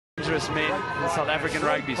dangerous men in South African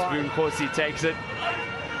rugby. Spoon Corsi takes it.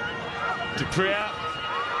 Du Preez.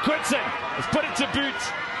 Quinton has put it to boot,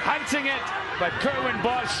 hunting it, but Curwin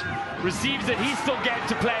Bosch receives it. He's still game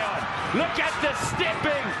to play on. Look at the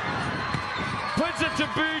stepping. Puts it to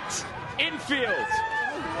boot, infield.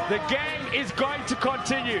 The game is going to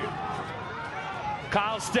continue.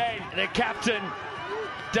 Kyle Steyn, the captain,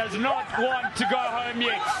 does not want to go home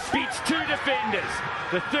yet. Beats two defenders.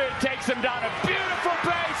 The third takes him down a beautiful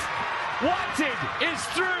pace. Wanted is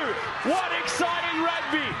through. What exciting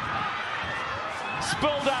rugby.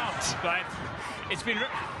 Spilled out. But it's been...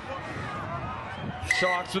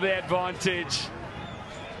 Sharks with the advantage.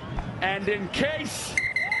 And in case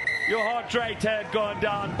your heart rate had gone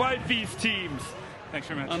down, both these teams Thanks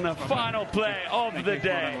very much. on the final play of the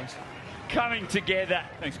day coming together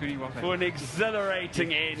for an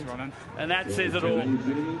exhilarating end. And that says it all.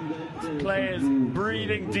 Players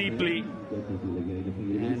breathing deeply.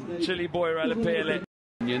 And Chili Boy Ralapele.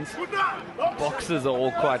 Boxes are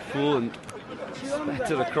all quite full and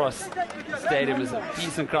spattered across the stadium. Is a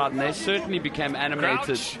decent crowd, and they certainly became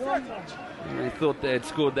animated. And they thought they had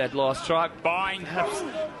scored that last try. Perhaps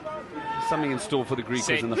something in store for the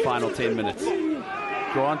Griquas in the final 10 minutes.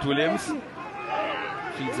 Grant Williams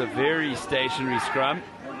feeds a very stationary scrum.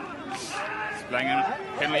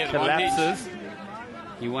 Collapses.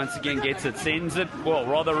 He once again gets it, sends it, well,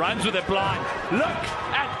 rather runs with it blind. Look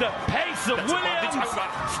at the pace of Williams.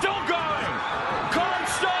 Still going. Can't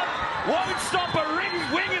stop. Won't stop.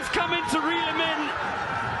 A wing is coming to reel him in.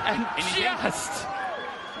 And just,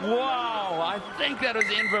 wow, I think that was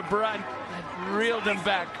Enver Brunt that reeled him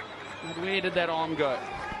back. But where did that arm go?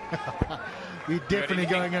 We're definitely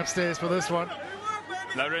going upstairs for this one.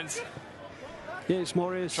 Lawrence. Yes,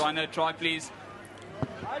 Morris. Try, please.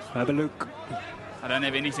 Have a look. I don't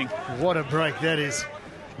have anything. What a break that is.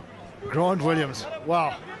 Grant Williams.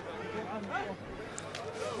 Wow.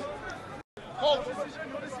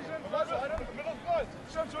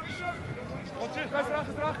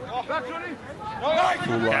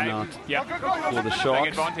 Full line out for the Sharks.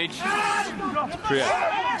 Advantage.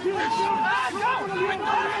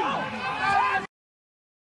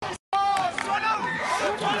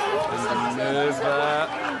 And Minerva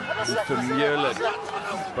and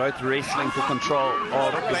Vermeulen both wrestling for control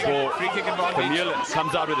of the ball. Free kick advantage. Vermeulen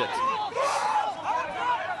comes out with it.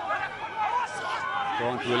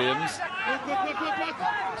 Grant Williams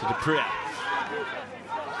to Du Preez.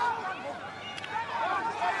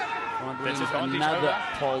 Grant Williams, another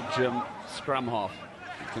Paul Jim scrum half.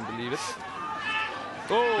 You can believe it.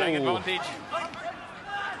 Playing Oh, advantage.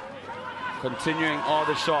 continuing are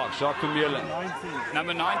the Sharks. Jacques Vermeulen.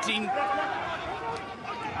 Number 19.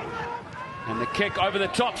 And the kick over the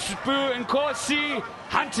top. Spoo and Corsi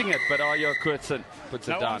hunting it, but Ayo Kurtzen puts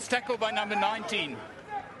it No down. one's tackled by number 19.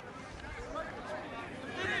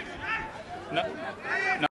 No.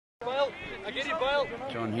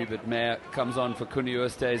 John Hubert Mayer comes on for Kuni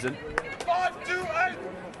Oosthuizen. 5, 2, 8,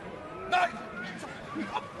 9.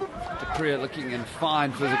 Du Preez looking in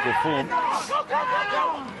fine physical form.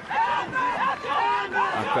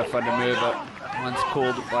 Akra van der Merwe, once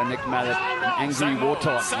called by Nick Mallett an angry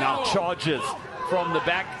warthog, now charges from the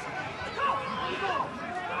back.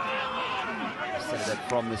 Say that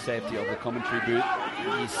from the safety of the commentary booth.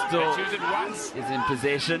 He still is in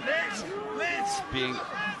possession. It's being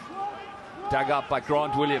dug up by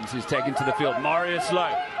Grant Williams, who's taken to the field. Marius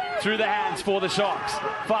Lowe through the hands for the Sharks.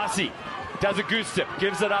 Farsi does a goose step,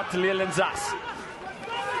 gives it up to Leland Zas.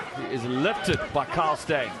 He is lifted by Kyle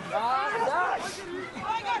Steyn.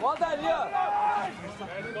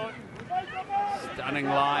 Stunning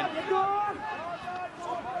line.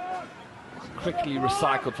 Quickly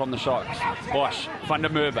recycled from the Sharks. Bosch, van der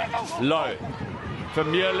Merwe, Lowe.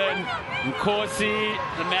 Vermeulen, Nkosi,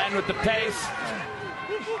 the man with the pace.